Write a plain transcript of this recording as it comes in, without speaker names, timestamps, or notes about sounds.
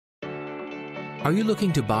Are you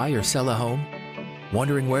looking to buy or sell a home?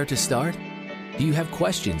 Wondering where to start? Do you have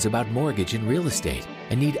questions about mortgage and real estate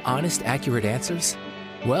and need honest, accurate answers?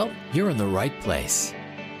 Well, you're in the right place.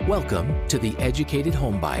 Welcome to The Educated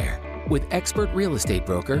Homebuyer with expert real estate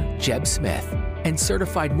broker Jeb Smith and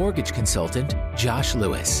certified mortgage consultant Josh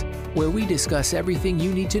Lewis, where we discuss everything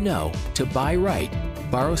you need to know to buy right,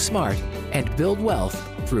 borrow smart, and build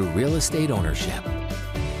wealth through real estate ownership.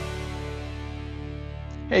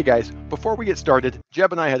 Hey guys, before we get started,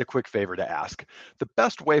 Jeb and I had a quick favor to ask. The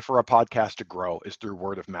best way for a podcast to grow is through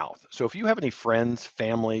word of mouth. So if you have any friends,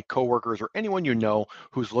 family, coworkers, or anyone you know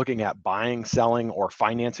who's looking at buying, selling, or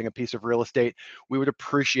financing a piece of real estate, we would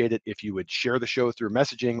appreciate it if you would share the show through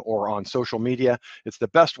messaging or on social media. It's the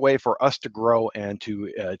best way for us to grow and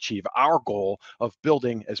to achieve our goal of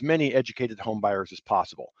building as many educated home buyers as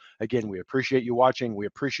possible. Again, we appreciate you watching. We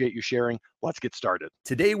appreciate you sharing. Let's get started.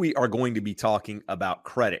 Today, we are going to be talking about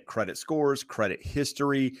credit scores, credit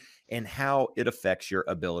history, and how it affects your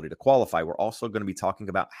ability to qualify. We're also going to be talking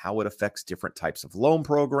about how it affects different types of loan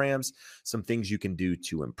programs, some things you can do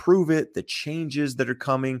to improve it, the changes that are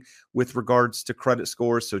coming with regards to credit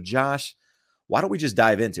scores. So Josh, why don't we just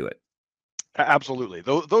dive into it? Absolutely.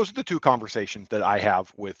 Those are the two conversations that I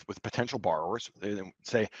have with potential borrowers. They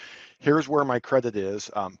say, here's where my credit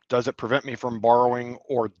is. Does it prevent me from borrowing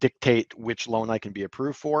or dictate which loan I can be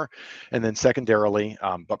approved for? And then secondarily,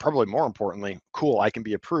 but probably more importantly, cool, I can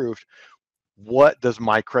be approved. What does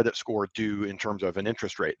my credit score do in terms of an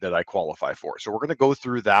interest rate that I qualify for? So we're going to go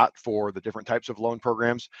through that for the different types of loan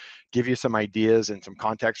programs, give you some ideas and some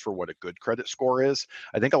context for what a good credit score is.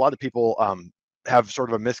 I think a lot of people have sort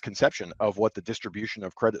of a misconception of what the distribution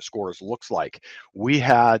of credit scores looks like. We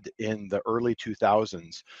had in the early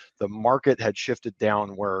 2000s, the market had shifted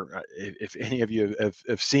down where if any of you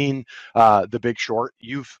have seen The Big Short,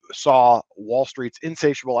 you saw Wall Street's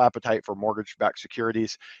insatiable appetite for mortgage-backed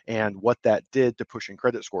securities and what that did to pushing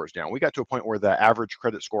credit scores down. We got to a point where the average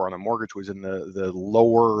credit score on a mortgage was in the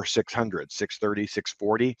lower 600, 630,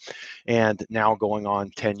 640. And now going on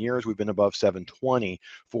 10 years, we've been above 720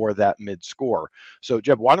 for that mid score. So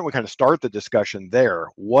Jeb, why don't we kind of start the discussion there?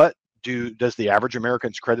 What does the average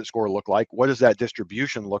American's credit score look like? What does that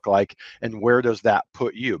distribution look like? And where does that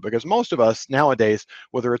put you? Because most of us nowadays,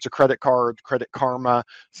 whether it's a credit card, Credit Karma,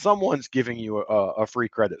 someone's giving you a free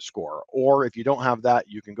credit score. Or if you don't have that,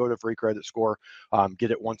 you can go to Free Credit Score,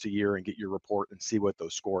 get it once a year and get your report and see what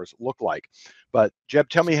those scores look like. But Jeb,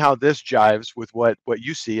 tell me how this jives with what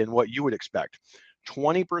you see and what you would expect.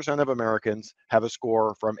 20% of Americans have a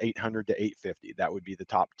score from 800 to 850. That would be the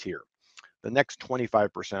top tier. The next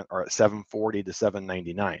 25% are at 740 to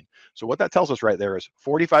 799. So what that tells us right there is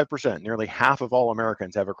 45%, nearly half of all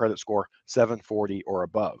Americans have a credit score 740 or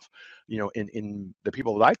above. You know, in the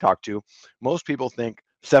people that I talk to, most people think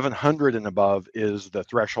 700 and above is the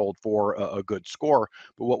threshold for a good score.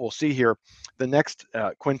 But what we'll see here, the next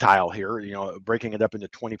quintile here, you know, breaking it up into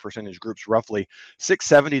 20 percentage groups roughly,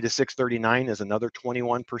 670 to 639 is another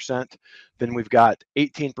 21%. Then we've got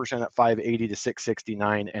 18% at 580 to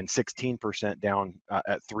 669 and 16% down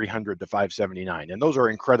at 300 to 579. And those are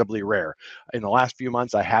incredibly rare. In the last few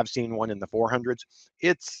months, I have seen one in the 400s.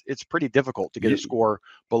 It's pretty difficult to get a score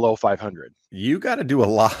below 500. You got to do a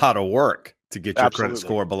lot of work to get your Absolutely. credit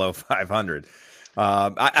score below 500.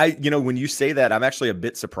 When you say that, I'm actually a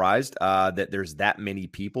bit surprised that there's that many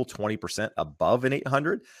people, 20% above an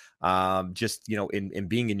 800. Just, you know, in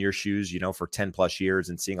being in your shoes, you know, for 10 plus years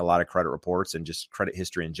and seeing a lot of credit reports and just credit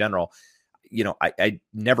history in general, you know, I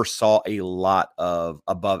never saw a lot of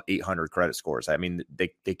above 800 credit scores. I mean,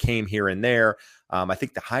 they came here and there. I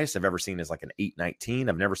think the highest I've ever seen is like an 819.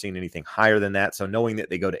 I've never seen anything higher than that. So knowing that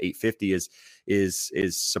they go to 850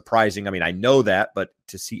 is surprising. I mean, I know that, but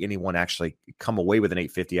to see anyone actually come away with an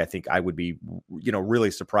 850, I think I would be, you know,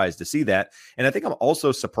 really surprised to see that. And I think I'm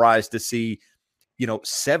also surprised to see, you know,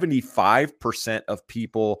 75% of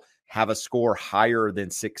people have a score higher than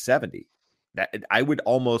 670. That I would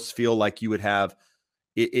almost feel like you would have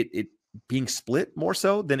it being split more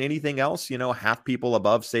so than anything else, you know, half people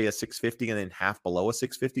above, say, a 650 and then half below a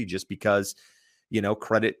 650, just because, you know,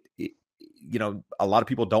 credit, you know, a lot of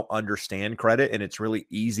people don't understand credit and it's really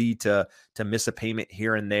easy to miss a payment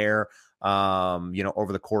here and there, you know,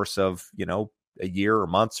 over the course of, you know, a year or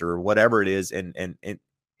months or whatever it is. And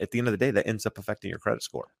at the end of the day, that ends up affecting your credit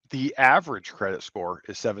score. The average credit score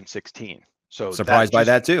is 716. So surprised by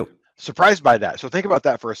that too. Surprised by that. So think about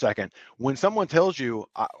that for a second. When someone tells you,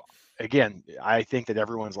 again, I think that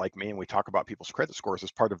everyone's like me and we talk about people's credit scores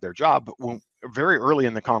as part of their job. But when very early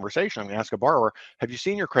in the conversation, I'm going to ask a borrower, have you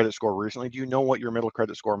seen your credit score recently? Do you know what your middle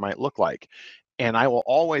credit score might look like? And I will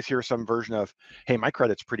always hear some version of, hey, my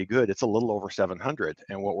credit's pretty good. It's a little over 700.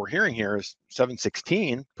 And what we're hearing here is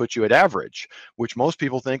 716 puts you at average, which most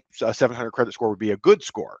people think a 700 credit score would be a good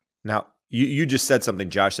score. Now, you just said something,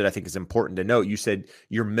 Josh, that I think is important to note. You said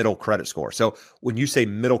your middle credit score. So when you say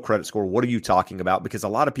middle credit score, what are you talking about? Because a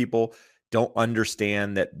lot of people don't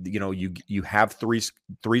understand that, you have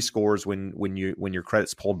three scores when your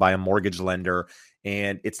credit's pulled by a mortgage lender,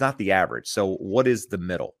 and it's not the average. So what is the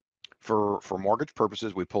middle? For mortgage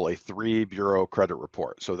purposes, we pull a 3-bureau credit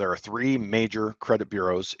report. So there are 3 major credit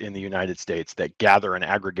bureaus in the United States that gather and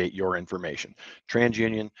aggregate your information: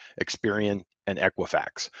 TransUnion, Experian, and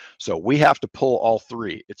Equifax. So we have to pull all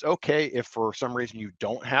 3. It's okay if for some reason you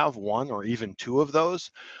don't have one or even 2 of those,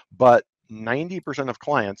 but 90% of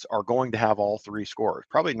clients are going to have all 3 scores.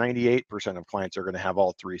 Probably 98% of clients are going to have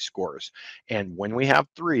all 3 scores. And when we have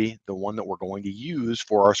 3, the one that we're going to use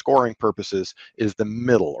for our scoring purposes is the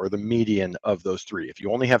middle or the median of those 3. If you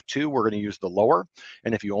only have 2, we're going to use the lower.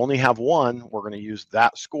 And if you only have 1, we're going to use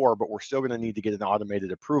that score, but we're still going to need to get an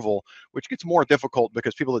automated approval, which gets more difficult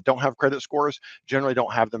because people that don't have credit scores generally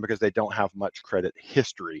don't have them because they don't have much credit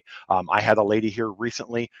history. I had a lady here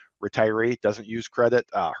recently, retiree, doesn't use credit.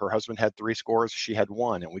 Her husband had 3 scores, she had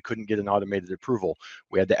 1, and we couldn't get an automated approval.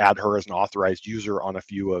 We had to add her as an authorized user on a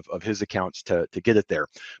few of his accounts to get it there.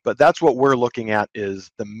 But that's what we're looking at,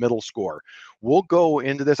 is the middle score. We'll go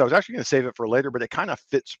into this. I was actually going to save it for later, but it kind of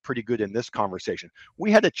fits pretty good in this conversation.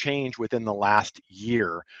 We had a change within the last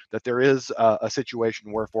year that there is a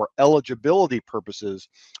situation where for eligibility purposes,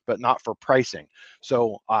 but not for pricing.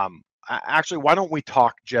 So actually, why don't we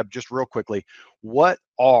talk, Jeb, just real quickly, what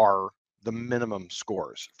are the minimum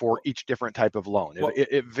scores for each different type of loan?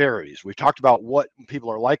 It varies. We've talked about what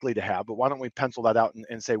people are likely to have, but why don't we pencil that out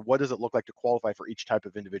and say, what does it look like to qualify for each type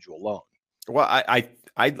of individual loan? Well,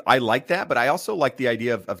 I like that, but I also like the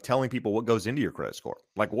idea of telling people what goes into your credit score.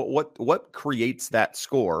 Like what creates that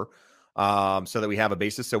score, so that we have a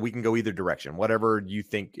basis, so we can go either direction. Whatever you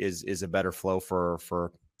think is a better flow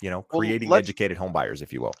for creating educated home buyers,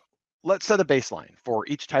 if you will. Let's set a baseline for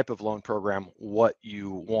each type of loan program, what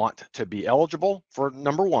you want to be eligible for.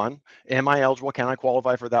 Number 1, am I eligible? Can I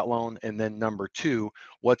qualify for that loan? And then number 2,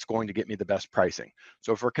 what's going to get me the best pricing?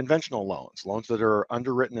 So for conventional loans that are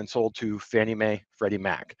underwritten and sold to Fannie Mae, Freddie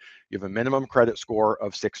Mac, you have a minimum credit score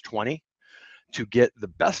of 620. To get the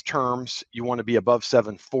best terms, you want to be above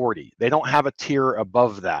 740. They don't have a tier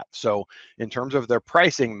above that. So in terms of their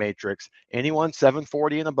pricing matrix, anyone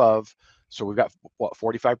 740 and above, so we've got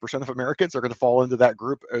 45% of Americans are going to fall into that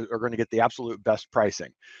group, are going to get the absolute best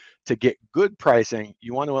pricing. To get good pricing,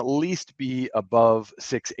 you want to at least be above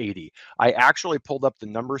 680. I actually pulled up the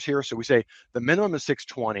numbers here. So we say the minimum is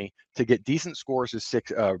 620. To get decent scores is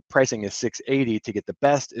pricing is 680. To get the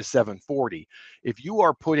best is 740. If you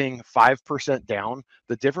are putting 5% down,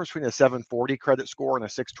 the difference between a 740 credit score and a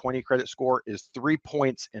 620 credit score is 3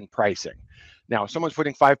 points in pricing. Now, if someone's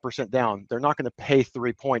putting 5% down, they're not going to pay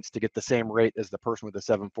 3 points to get the same rate as the person with a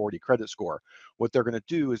 740 credit score. What they're going to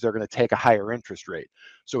do is they're going to take a higher interest rate.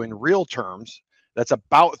 So in real terms, that's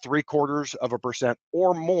about 0.75%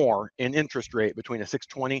 or more in interest rate between a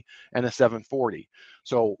 620 and a 740.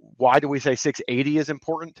 So why do we say 680 is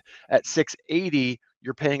important? At 680,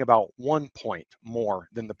 you're paying about 1 point more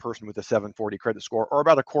than the person with a 740 credit score, or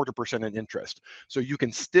about 0.25% in interest. So you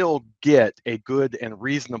can still get a good and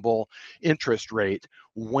reasonable interest rate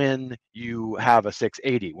when you have a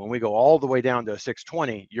 680. When we go all the way down to a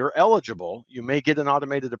 620, you're eligible. You may get an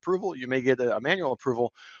automated approval, you may get a manual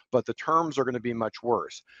approval, but the terms are going to be much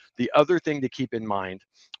worse. The other thing to keep in mind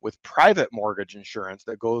with private mortgage insurance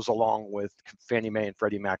that goes along with Fannie Mae and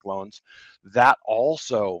Freddie Mac loans, that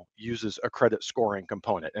also uses a credit scoring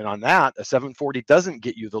component. And on that, a 740 doesn't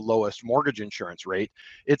get you the lowest mortgage insurance rate.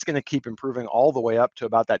 It's going to keep improving all the way up to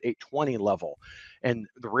about that 820 level. And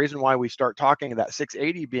the reason why we start talking about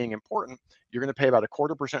 680 being important, you're going to pay about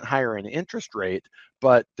 0.25% higher in interest rate,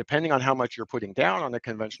 but depending on how much you're putting down on a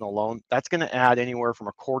conventional loan, that's going to add anywhere from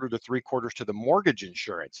 1/4 to 3/4 to the mortgage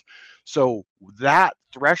insurance. So that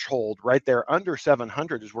threshold right there under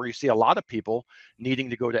 700 is where you see a lot of people needing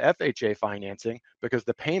to go to FHA financing because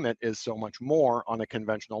the payment is so much more on a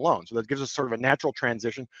conventional loan. So that gives us sort of a natural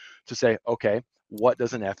transition to say, okay, what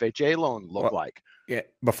does an FHA loan look like? Yeah.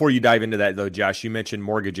 Before you dive into that though, Josh, you mentioned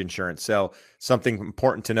mortgage insurance. So something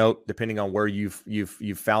important to note, depending on where you've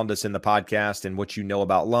found us in the podcast and what you know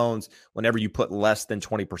about loans, whenever you put less than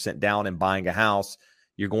 20% down in buying a house,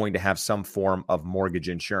 you're going to have some form of mortgage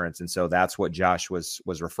insurance. And so that's what Josh was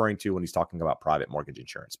referring to when he's talking about private mortgage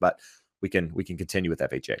insurance. But we can continue with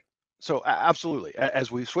FHA. So absolutely, as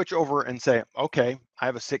we switch over and say, okay, I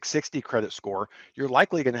have a 660 credit score, you're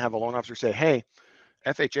likely going to have a loan officer say, hey,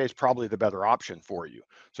 FHA is probably the better option for you.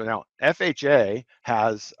 So now FHA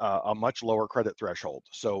has a much lower credit threshold.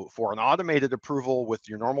 So for an automated approval with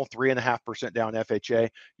your normal 3.5% down FHA,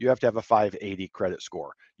 you have to have a 580 credit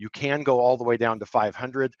score. You can go all the way down to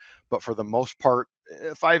 500, but for the most part,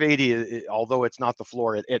 580, although it's not the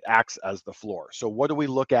floor, it acts as the floor. So what do we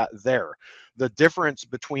look at there? The difference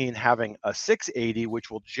between having a 680, which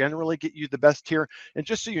will generally get you the best tier, and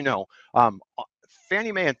just so you know,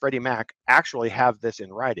 Fannie Mae and Freddie Mac actually have this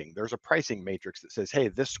in writing. There's a pricing matrix that says, hey,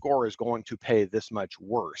 this score is going to pay this much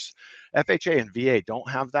worse. FHA and VA don't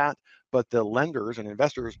have that, but the lenders and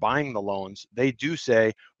investors buying the loans, they do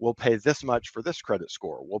say, we'll pay this much for this credit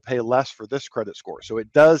score. We'll pay less for this credit score. So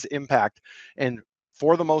it does impact. And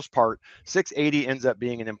for the most part, 680 ends up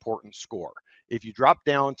being an important score. If you drop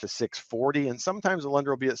down to 640, and sometimes the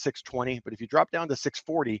lender will be at 620, but if you drop down to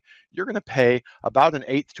 640, you're going to pay about an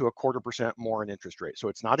eighth to a 1/4% more in interest rate. So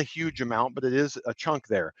it's not a huge amount, but it is a chunk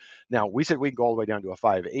there. Now, we said we can go all the way down to a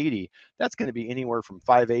 580. That's going to be anywhere from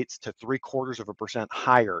 5/8 to 3/4%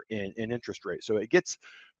 higher in interest rate. So it gets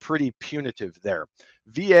pretty punitive there.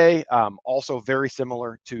 VA, also very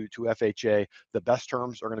similar to FHA. The best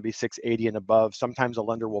terms are going to be 680 and above. Sometimes a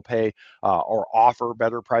lender will pay or offer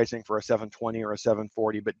better pricing for a 720 or a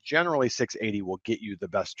 740, but generally 680 will get you the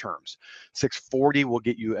best terms. 640 will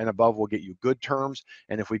get you and above will get you good terms.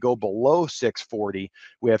 And if we go below 640,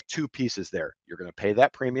 we have two pieces there. You're going to pay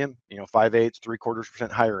that premium, 5/8,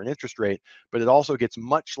 3/4% higher in interest rate, but it also gets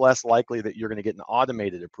much less likely that you're going to get an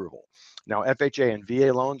automated approval. Now, FHA and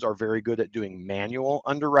VA loans are very good at doing manual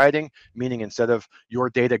underwriting, meaning instead of your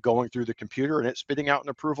data going through the computer and it spitting out an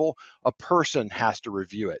approval, a person has to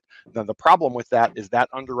review it. Now, the problem with that is that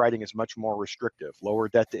underwriting is much more restrictive, lower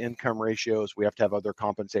debt to income ratios. We have to have other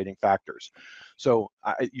compensating factors. So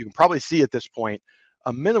you can probably see at this point,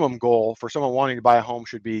 a minimum goal for someone wanting to buy a home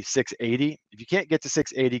should be 680. If you can't get to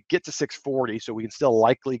 680, get to 640 so we can still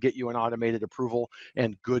likely get you an automated approval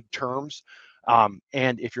and good terms.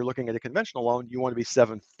 And if you're looking at a conventional loan, you want to be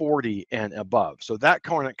 740 and above. So that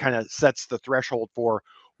kind of sets the threshold for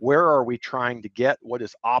where are we trying to get, what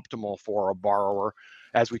is optimal for a borrower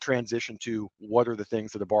as we transition to what are the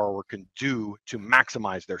things that a borrower can do to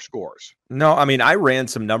maximize their scores. No, I mean, I ran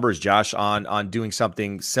some numbers, Josh, on doing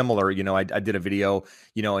something similar. I did a video,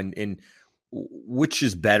 in which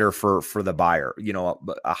is better for the buyer,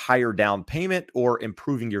 a higher down payment or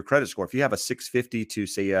improving your credit score. If you have a 650 to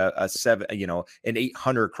say a 7, an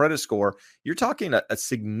 800 credit score, you're talking a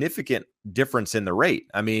significant difference in the rate.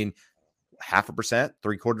 I mean, 0.5%,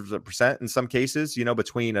 0.75% in some cases,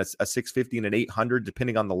 between a 650 and an 800,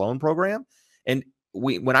 depending on the loan program. And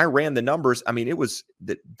when I ran the numbers, I mean, it was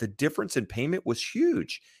the difference in payment was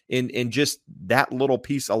huge in just that little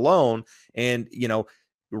piece alone. And,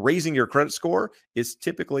 raising your credit score is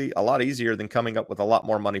typically a lot easier than coming up with a lot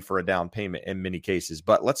more money for a down payment in many cases.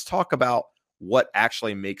 But let's talk about what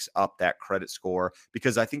actually makes up that credit score,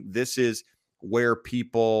 because I think this is where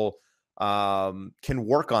people can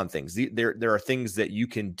work on things. There are things that you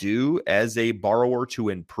can do as a borrower to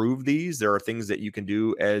improve these. There are things that you can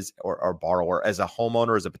do as or borrower, as a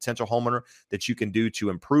homeowner, as a potential homeowner, that you can do to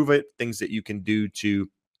improve it. Things that you can do to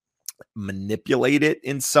manipulate it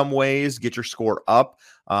in some ways, get your score up.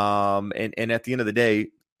 And at the end of the day,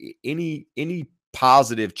 any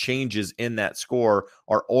positive changes in that score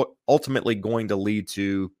are ultimately going to lead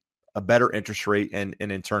to a better interest rate and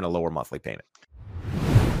in turn a lower monthly payment.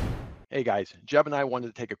 Hey guys, Jeb and I wanted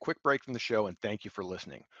to take a quick break from the show and thank you for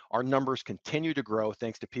listening. Our numbers continue to grow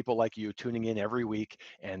thanks to people like you tuning in every week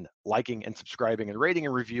and liking and subscribing and rating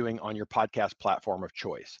and reviewing on your podcast platform of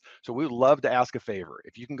choice. So we would love to ask a favor.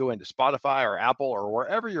 If you can go into Spotify or Apple or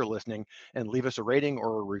wherever you're listening and leave us a rating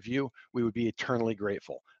or a review, we would be eternally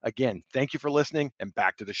grateful. Again, thank you for listening and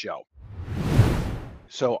back to the show.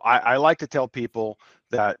 So I like to tell people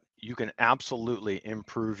that you can absolutely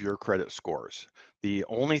improve your credit scores. The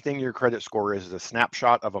only thing your credit score is a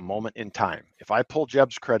snapshot of a moment in time. If I pull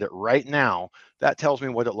Jeb's credit right now, that tells me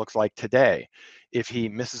what it looks like today. If he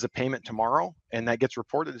misses a payment tomorrow and that gets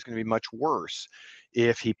reported, it's going to be much worse.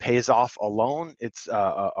 If he pays off a loan, it's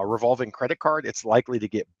a revolving credit card, it's likely to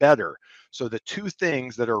get better. So the two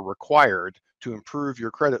things that are required to improve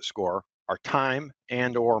your credit score are time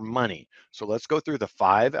and or money. So let's go through the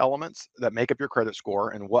 5 elements that make up your credit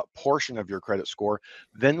score and what portion of your credit score.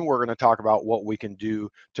 Then we're going to talk about what we can do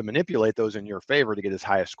to manipulate those in your favor to get as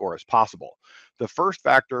high a score as possible. The first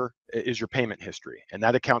factor is your payment history, and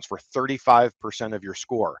that accounts for 35% of your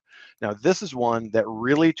score. Now, this is one that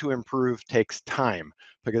really to improve takes time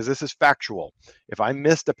because this is factual. If I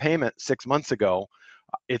missed a payment 6 months ago,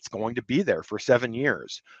 it's going to be there for 7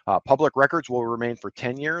 years. Public records will remain for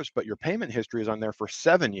 10 years, but your payment history is on there for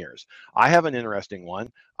 7 years. I have an interesting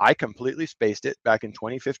one. I completely spaced it back in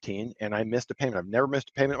 2015 and I missed a payment. I've never missed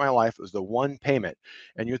a payment in my life. It was the one payment.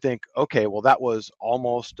 And you think, okay, well, that was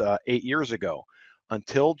almost 8 years ago.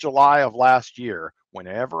 Until July of last year,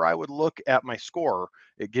 whenever I would look at my score,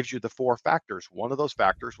 it gives you the 4 factors. One of those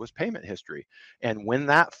factors was payment history. And when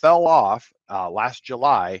that fell off last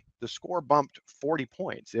July, the score bumped 40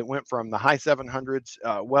 points. It went from the high 700s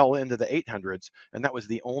well into the 800s. And that was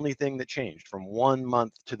the only thing that changed from 1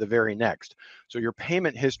 month to the very next. So your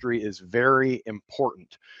payment history is very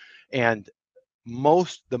important. And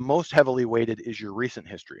the most heavily weighted is your recent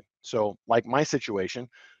history. So like my situation,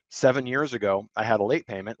 7 years ago, I had a late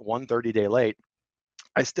payment, 130-day late.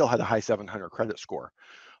 I still had a high 700 credit score.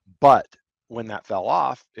 But when that fell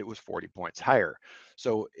off, it was 40 points higher.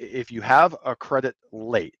 So if you have a credit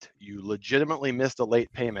late, you legitimately missed a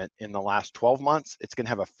late payment in the last 12 months, it's going to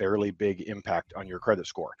have a fairly big impact on your credit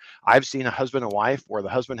score. I've seen a husband and wife where the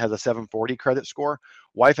husband has a 740 credit score.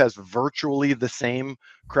 Wife has virtually the same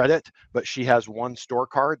credit, but she has one store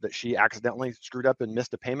card that she accidentally screwed up and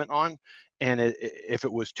missed a payment on. And if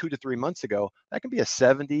it was 2 to 3 months ago, that can be a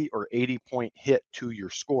 70 or 80 point hit to your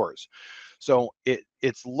scores. So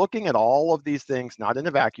it's looking at all of these things, not in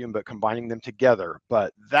a vacuum, but combining them together.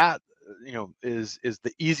 But that, is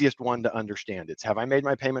the easiest one to understand. It's, have I made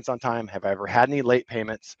my payments on time? Have I ever had any late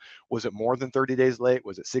payments? Was it more than 30 days late?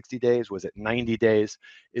 Was it 60 days? Was it 90 days?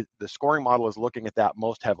 The scoring model is looking at that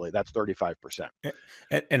most heavily. That's 35%.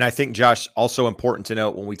 And I think, Josh, also important to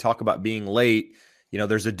note when we talk about being late,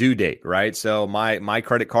 there's a due date, right? So my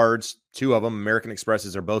credit cards, 2 of them, American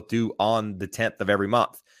Expresses, are both due on the 10th of every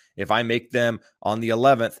month. If I make them on the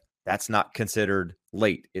 11th, that's not considered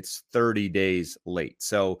late. It's 30 days late.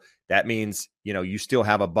 So that means, you still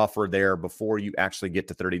have a buffer there before you actually get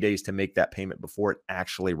to 30 days to make that payment before it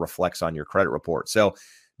actually reflects on your credit report. So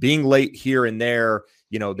being late here and there,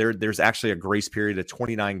 there's actually a grace period, a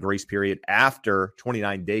 29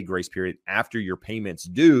 day grace period after your payments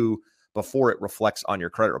due before it reflects on your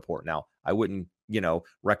credit report. Now, I wouldn't,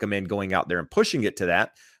 recommend going out there and pushing it to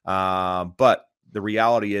that. But the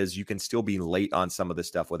reality is you can still be late on some of this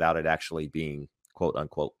stuff without it actually being quote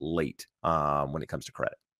unquote late when it comes to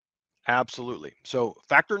credit. Absolutely. So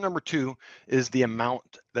factor number 2 is the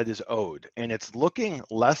amount that is owed, and it's looking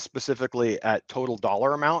less specifically at total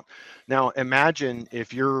dollar amount. Now, imagine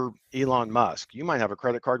if you're Elon Musk, you might have a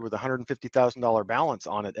credit card with $150,000 balance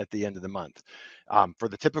on it at the end of the month. For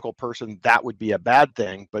the typical person, that would be a bad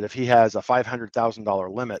thing, but if he has a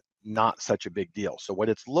 $500,000 limit, not such a big deal. So what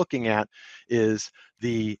it's looking at is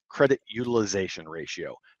the credit utilization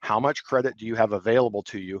ratio. How much credit do you have available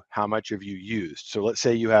to you? How much have you used? So let's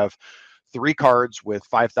say you have 3 cards with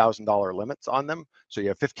 $5,000 limits on them. So you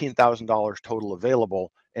have $15,000 total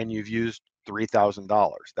available and you've used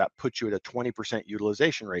 $3,000. That puts you at a 20%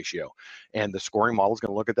 utilization ratio. And the scoring model is going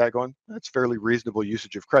to look at that going, that's fairly reasonable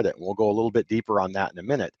usage of credit. And we'll go a little bit deeper on that in a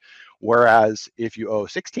minute. Whereas if you owe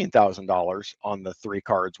 $16,000 on the 3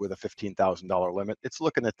 cards with a $15,000 limit, it's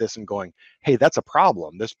looking at this and going, hey, that's a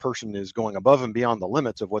problem. This person is going above and beyond the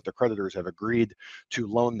limits of what the creditors have agreed to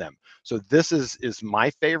loan them. So this is my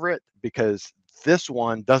favorite because this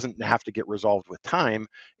one doesn't have to get resolved with time.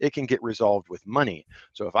 It can get resolved with money.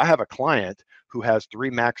 So if I have a client who has 3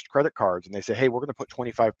 maxed credit cards and they say, hey, we're going to put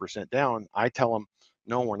 25% down, I tell them,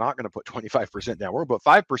 no, we're not going to put 25% down. We're going to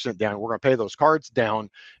put 5% down. We're going to pay those cards down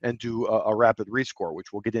and do a rapid rescore,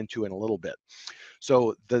 which we'll get into in a little bit.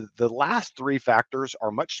 So the last 3 factors are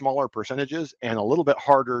much smaller percentages and a little bit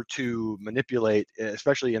harder to manipulate,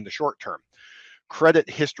 especially in the short term. Credit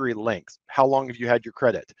history length. How long have you had your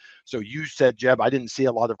credit? So you said, Jeb, I didn't see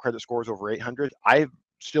a lot of credit scores over 800. I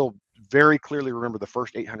still very clearly remember the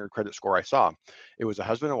first 800 credit score I saw. It was a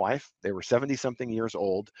husband and wife. They were 70 something years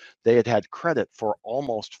old. They had had credit for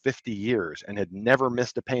almost 50 years and had never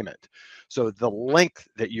missed a payment. So the length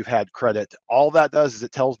that you've had credit, all that does is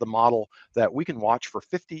it tells the model that we can watch for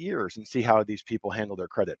 50 years and see how these people handle their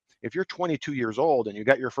credit. If you're 22 years old and you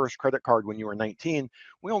got your first credit card when you were 19,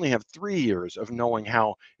 we only have 3 years of knowing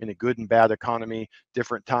how in a good and bad economy,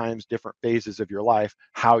 different times, different phases of your life,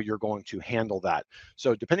 how you're going to handle that.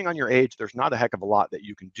 So depending on your age, there's not a heck of a lot that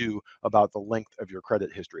you can do about the length of your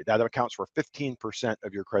credit history. That accounts for 15%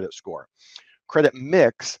 of your credit score. Credit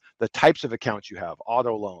mix, the types of accounts you have,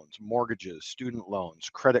 auto loans, mortgages, student loans,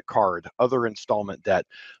 credit card, other installment debt,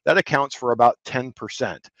 that accounts for about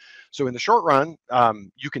 10%. So in the short run,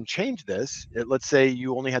 you can change this. Let's say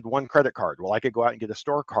you only had one credit card. Well, I could go out and get a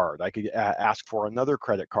store card. I could ask for another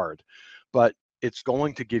credit card, but it's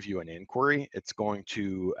going to give you an inquiry. It's going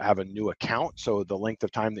to have a new account. So the length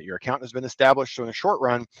of time that your account has been established. So in the short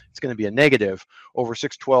run, it's going to be a negative. Over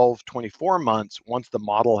 6, 12, 24 months, once the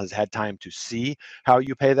model has had time to see how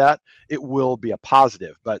you pay that, it will be a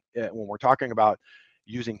positive. But when we're talking about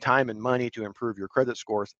using time and money to improve your credit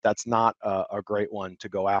scores, that's not a great one to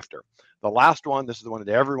go after. The last one, this is the one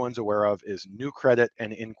that everyone's aware of, is new credit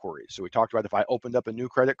and inquiries. So we talked about if I opened up a new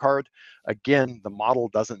credit card, again, the model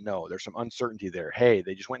doesn't know. There's some uncertainty there. Hey,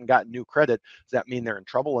 they just went and got new credit. Does that mean they're in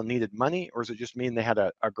trouble and needed money? Or does it just mean they had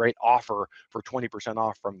a great offer for 20%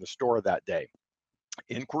 off from the store that day?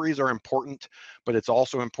 Inquiries are important, but it's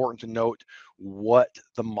also important to note what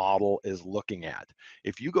the model is looking at.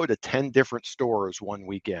 If you go to 10 different stores one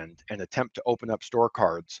weekend and attempt to open up store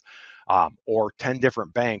cards, or 10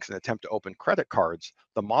 different banks and attempt to open credit cards,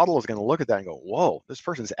 the model is going to look at that and go, whoa, this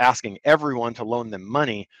person's asking everyone to loan them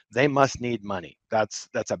money. They must need money. That's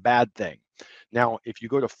a bad thing. Now, if you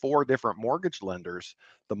go to 4 different mortgage lenders,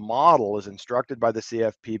 the model is instructed by the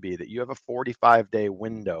CFPB that you have a 45-day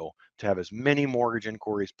window to have as many mortgage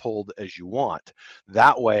inquiries pulled as you want.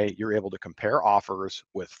 That way, you're able to compare offers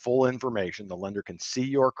with full information. The lender can see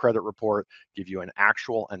your credit report, give you an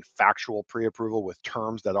actual and factual pre-approval with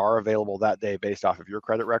terms that are available that day based off of your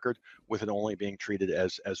credit record, with it only being treated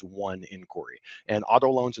as one inquiry. And auto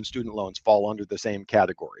loans and student loans fall under the same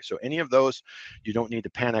category. So any of those, you don't need to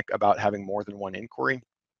panic about having more than one inquiry.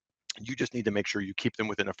 You just need to make sure you keep them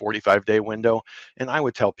within a 45-day window. And I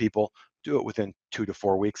would tell people, do it within 2 to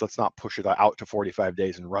 4 weeks. Let's not push it out to 45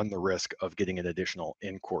 days and run the risk of getting an additional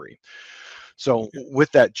inquiry. So with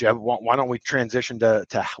that, Jeb, why don't we transition to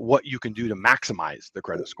what you can do to maximize the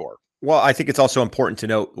credit score? Well, I think it's also important to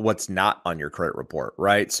note what's not on your credit report,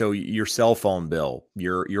 right? So your cell phone bill,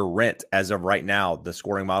 your rent, as of right now, the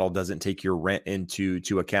scoring model doesn't take your rent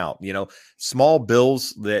into account. Small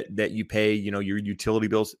bills that you pay, your utility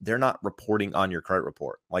bills, they're not reporting on your credit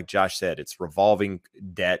report. Like Josh said, it's revolving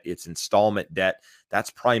debt, it's installment debt. That's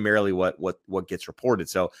primarily what gets reported.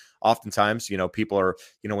 So oftentimes, people are,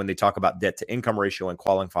 when they talk about debt to income ratio and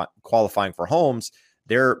qualifying for homes,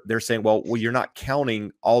 they're saying, well, you're not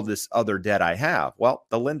counting all this other debt I have. Well,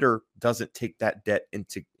 the lender doesn't take that debt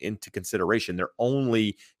into consideration. They're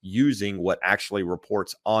only using what actually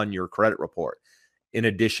reports on your credit report. In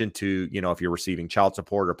addition to, if you're receiving child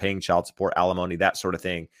support or paying child support, alimony, that sort of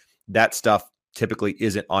thing, that stuff typically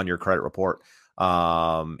isn't on your credit report,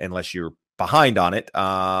 unless you're behind on it,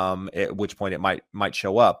 at which point it might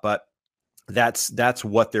show up. But that's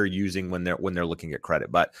what they're using when they're looking at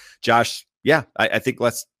credit. But Josh, yeah, I think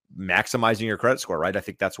let's maximizing your credit score, right? I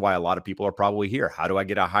think that's why a lot of people are probably here. How do I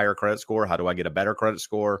get a higher credit score? How do I get a better credit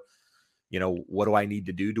score? What do I need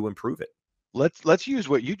to do to improve it? Let's use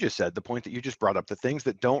what you just said, the point that you just brought up, the things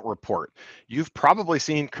that don't report. You've probably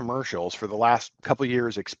seen commercials for the last couple of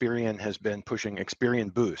years. Experian has been pushing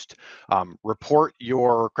Experian Boost. Report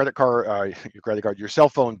your credit card, your cell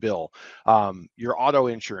phone bill, your auto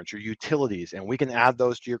insurance, your utilities, and we can add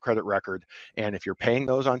those to your credit record. And if you're paying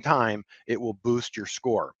those on time, it will boost your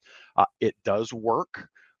score. It does work.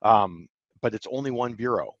 But it's only one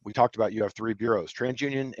bureau. We talked about you have 3 bureaus.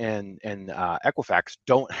 TransUnion and Equifax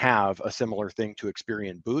don't have a similar thing to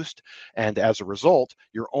Experian Boost, and as a result,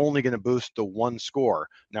 you're only going to boost the one score.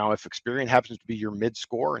 Now, if Experian happens to be your mid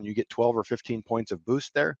score and you get 12 or 15 points of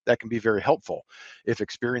boost there, that can be very helpful. If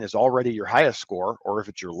Experian is already your highest score, or if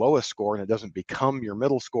it's your lowest score and it doesn't become your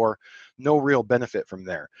middle score, no real benefit from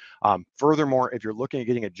there. Furthermore, if you're looking at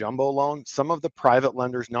getting a jumbo loan, some of the private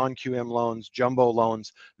lenders, non-QM loans, jumbo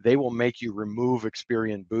loans, they will make you remove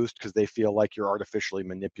Experian Boost because they feel like you're artificially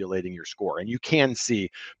manipulating your score. And you can see,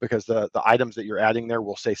 because the items that you're adding there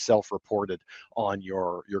will say self-reported on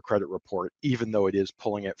your credit report, even though it is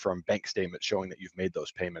pulling it from bank statements showing that you've made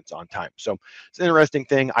those payments on time. So it's an interesting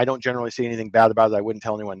thing. I don't generally see anything bad about it. I wouldn't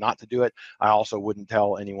tell anyone not to do it. I also wouldn't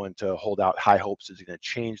tell anyone to hold out high hopes it's going to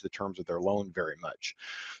change the terms of their loan very much.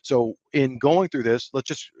 So in going through this, let's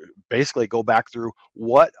just basically go back through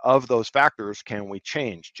what of those factors can we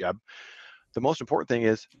change, Jeb. The most important thing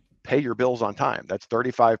is pay your bills on time. That's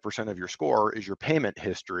 35% of your score is your payment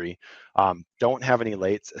history. Don't have any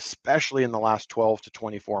lates, especially in the last 12 to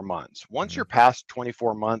 24 months. Once you're past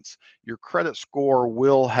 24 months, your credit score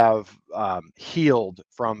will have healed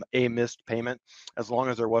from a missed payment, as long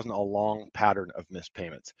as there wasn't a long pattern of missed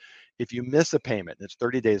payments. If you miss a payment and it's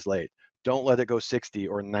 30 days late, don't let it go 60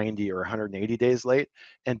 or 90 or 180 days late,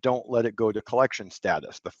 and don't let it go to collection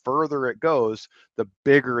status. The further it goes, the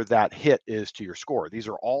bigger that hit is to your score. These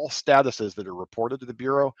are all statuses that are reported to the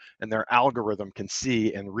Bureau, and their algorithm can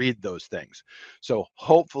see and read those things. So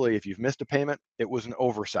hopefully, if you've missed a payment, it was an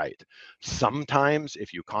oversight. Sometimes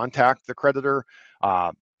if you contact the creditor,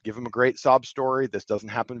 give them a great sob story. This doesn't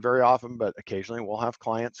happen very often, but occasionally we'll have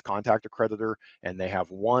clients contact a creditor and they have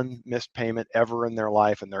one missed payment ever in their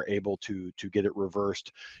life, and they're able to get it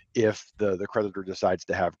reversed if the creditor decides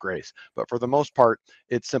to have grace. But for the most part,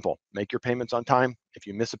 it's simple. Make your payments on time. If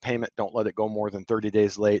you miss a payment, don't let it go more than 30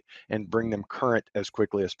 days late, and bring them current as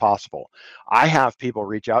quickly as possible. I have people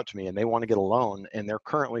reach out to me and they want to get a loan and they're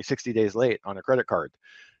currently 60 days late on a credit card.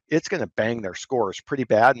 It's going to bang their scores pretty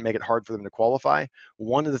bad and make it hard for them to qualify.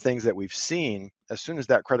 One of the things that we've seen, as soon as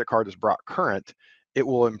that credit card is brought current, it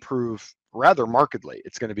will improve rather markedly.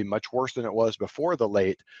 It's going to be much worse than it was before the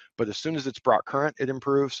late, but as soon as it's brought current, it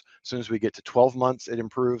improves. As soon as we get to 12 months, it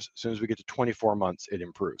improves. As soon as we get to 24 months, it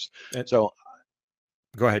improves. So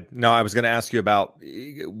go ahead. No, I was going to ask you about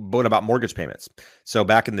mortgage payments. So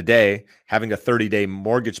back in the day, having a 30-day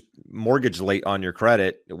mortgage late on your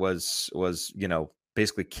credit was,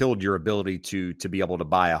 basically killed your ability to be able to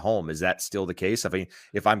buy a home. Is that still the case? I mean,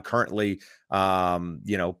 if I'm currently,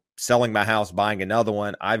 selling my house, buying another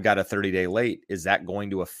one, I've got a 30-day late. Is that going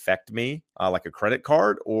to affect me like a credit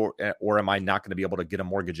card, or am I not going to be able to get a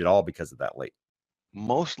mortgage at all because of that late?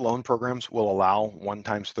 Most loan programs will allow 1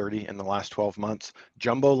 times 30 in the last 12 months.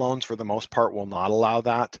 Jumbo loans, for the most part, will not allow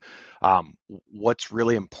that. What's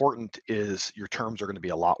really important is your terms are going to be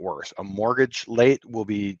a lot worse. A mortgage late will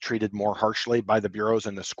be treated more harshly by the bureaus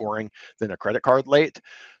in the scoring than a credit card late.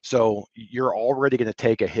 So you're already going to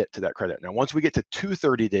take a hit to that credit. Now, once we get to 2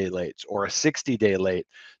 30-day lates or a 60-day late,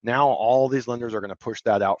 now all these lenders are going to push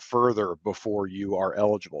that out further before you are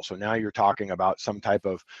eligible. So now you're talking about some type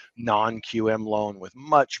of non-QM loan with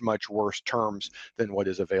much, much worse terms than what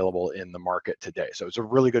is available in the market today. So it's a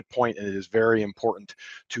really good point, and it is very important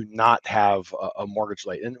to not have a mortgage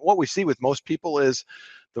late. And what we see with most people is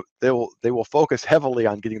they will focus heavily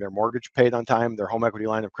on getting their mortgage paid on time, their home equity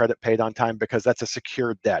line of credit paid on time, because that's a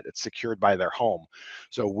secured debt. It's secured by their home.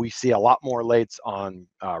 So we see a lot more lates on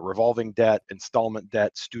revolving debt, installment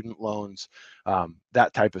debt, student loans,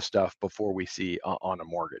 that type of stuff before we see on a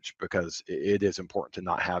mortgage, because it is important to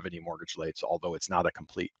not have any mortgage lates, although it's not a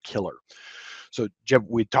complete killer. So Jeb,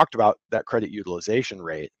 we talked about that credit utilization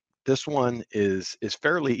rate. This one is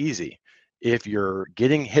fairly easy. If you're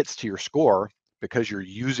getting hits to your score because you're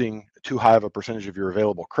using too high of a percentage of your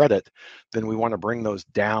available credit, then we want to bring those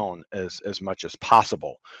down as much as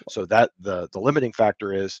possible. So that the limiting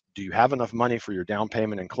factor is, do you have enough money for your down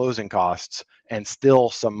payment and closing costs, and still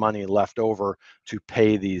some money left over to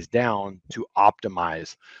pay these down to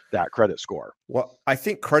optimize that credit score? Well, I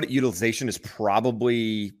think credit utilization is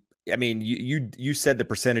probably, I mean, you said the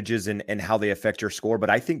percentages and how they affect your score,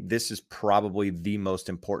 but I think this is probably the most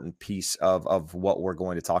important piece of what we're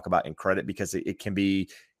going to talk about in credit, because it can be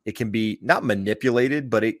not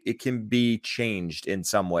manipulated, but it can be changed in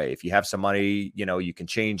some way. If you have some money, you can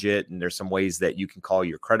change it, and there's some ways that you can call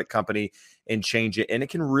your credit company and change it, and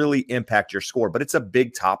it can really impact your score. But it's a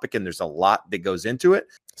big topic, and there's a lot that goes into it.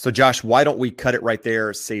 So Josh, why don't we cut it right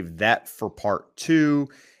there, save that for part 2,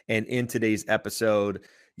 and in today's episode,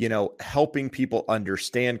 helping people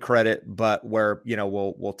understand credit, but where,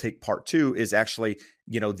 we'll take part 2 is actually,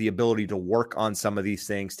 the ability to work on some of these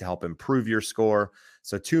things to help improve your score.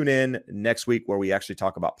 So tune in next week, where we actually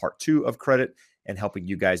talk about part 2 of credit and helping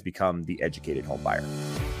you guys become the educated home buyer.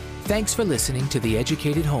 Thanks for listening to The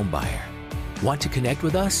Educated Home Buyer. Want to connect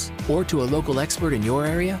with us or to a local expert in your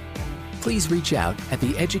area? Please reach out at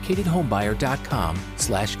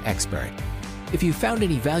theeducatedhomebuyer.com/expert. If you found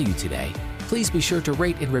any value today, please be sure to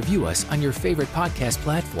rate and review us on your favorite podcast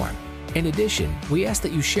platform. In addition, we ask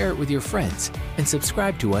that you share it with your friends and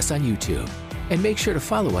subscribe to us on YouTube. And make sure to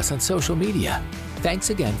follow us on social media. Thanks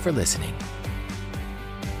again for listening.